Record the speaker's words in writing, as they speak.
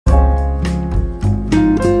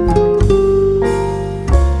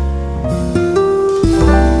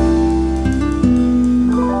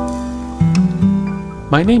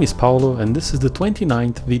My name is Paolo and this is the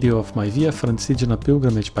 29th video of my Via Francigena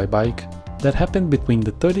pilgrimage by bike that happened between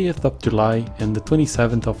the 30th of July and the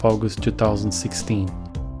 27th of August 2016.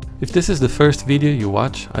 If this is the first video you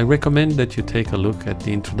watch, I recommend that you take a look at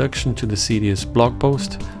the introduction to the series blog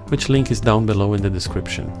post, which link is down below in the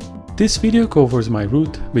description. This video covers my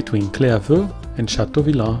route between Clairvaux and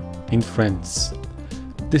Châteauvillain in France.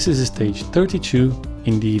 This is stage 32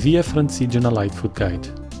 in the Via Francigena Lightfoot guide.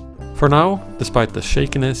 For now, despite the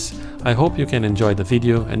shakiness, I hope you can enjoy the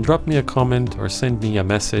video and drop me a comment or send me a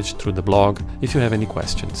message through the blog if you have any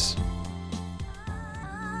questions.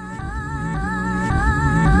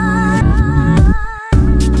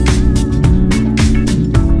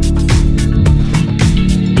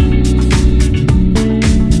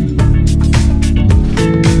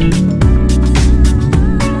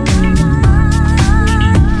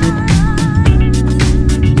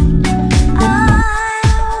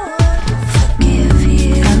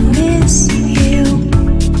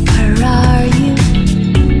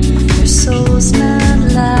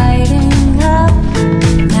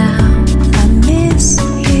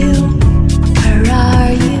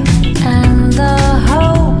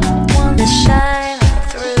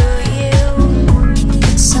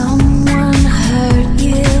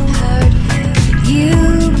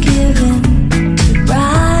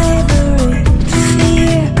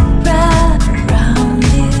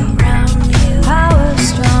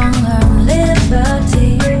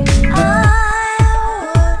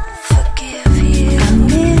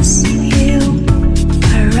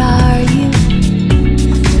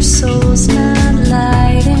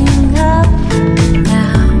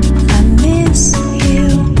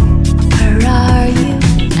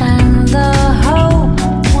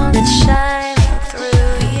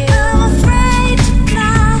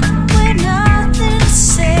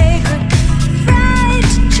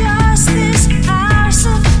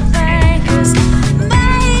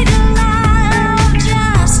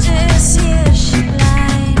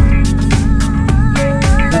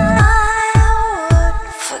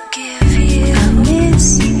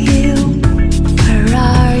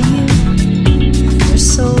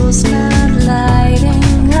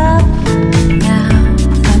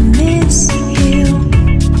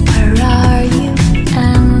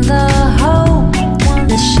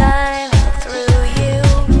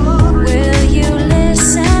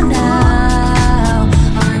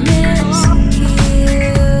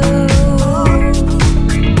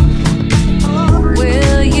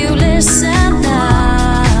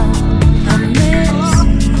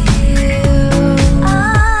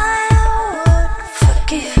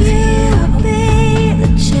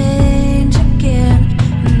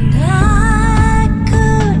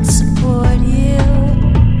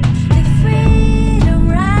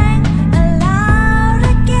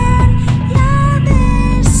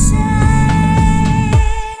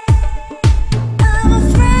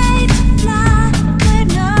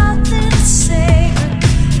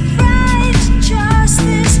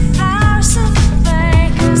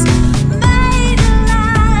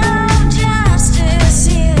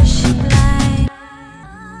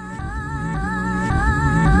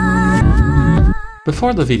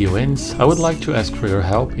 Before the video ends, I would like to ask for your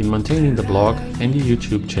help in maintaining the blog and the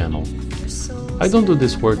YouTube channel. I don't do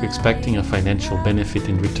this work expecting a financial benefit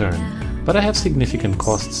in return, but I have significant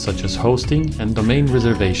costs such as hosting and domain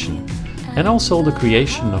reservation, and also the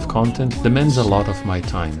creation of content demands a lot of my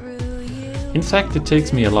time. In fact, it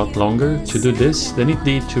takes me a lot longer to do this than it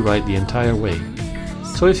did to write the entire way.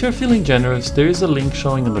 So if you're feeling generous, there is a link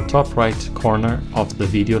showing in the top right corner of the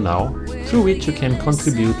video now, through which you can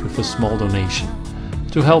contribute with a small donation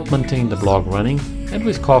to help maintain the blog running and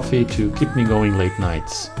with coffee to keep me going late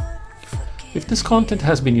nights. If this content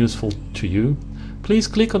has been useful to you, please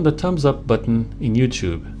click on the thumbs up button in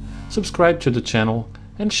YouTube, subscribe to the channel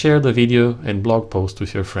and share the video and blog post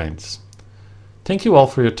with your friends. Thank you all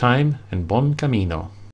for your time and buon cammino!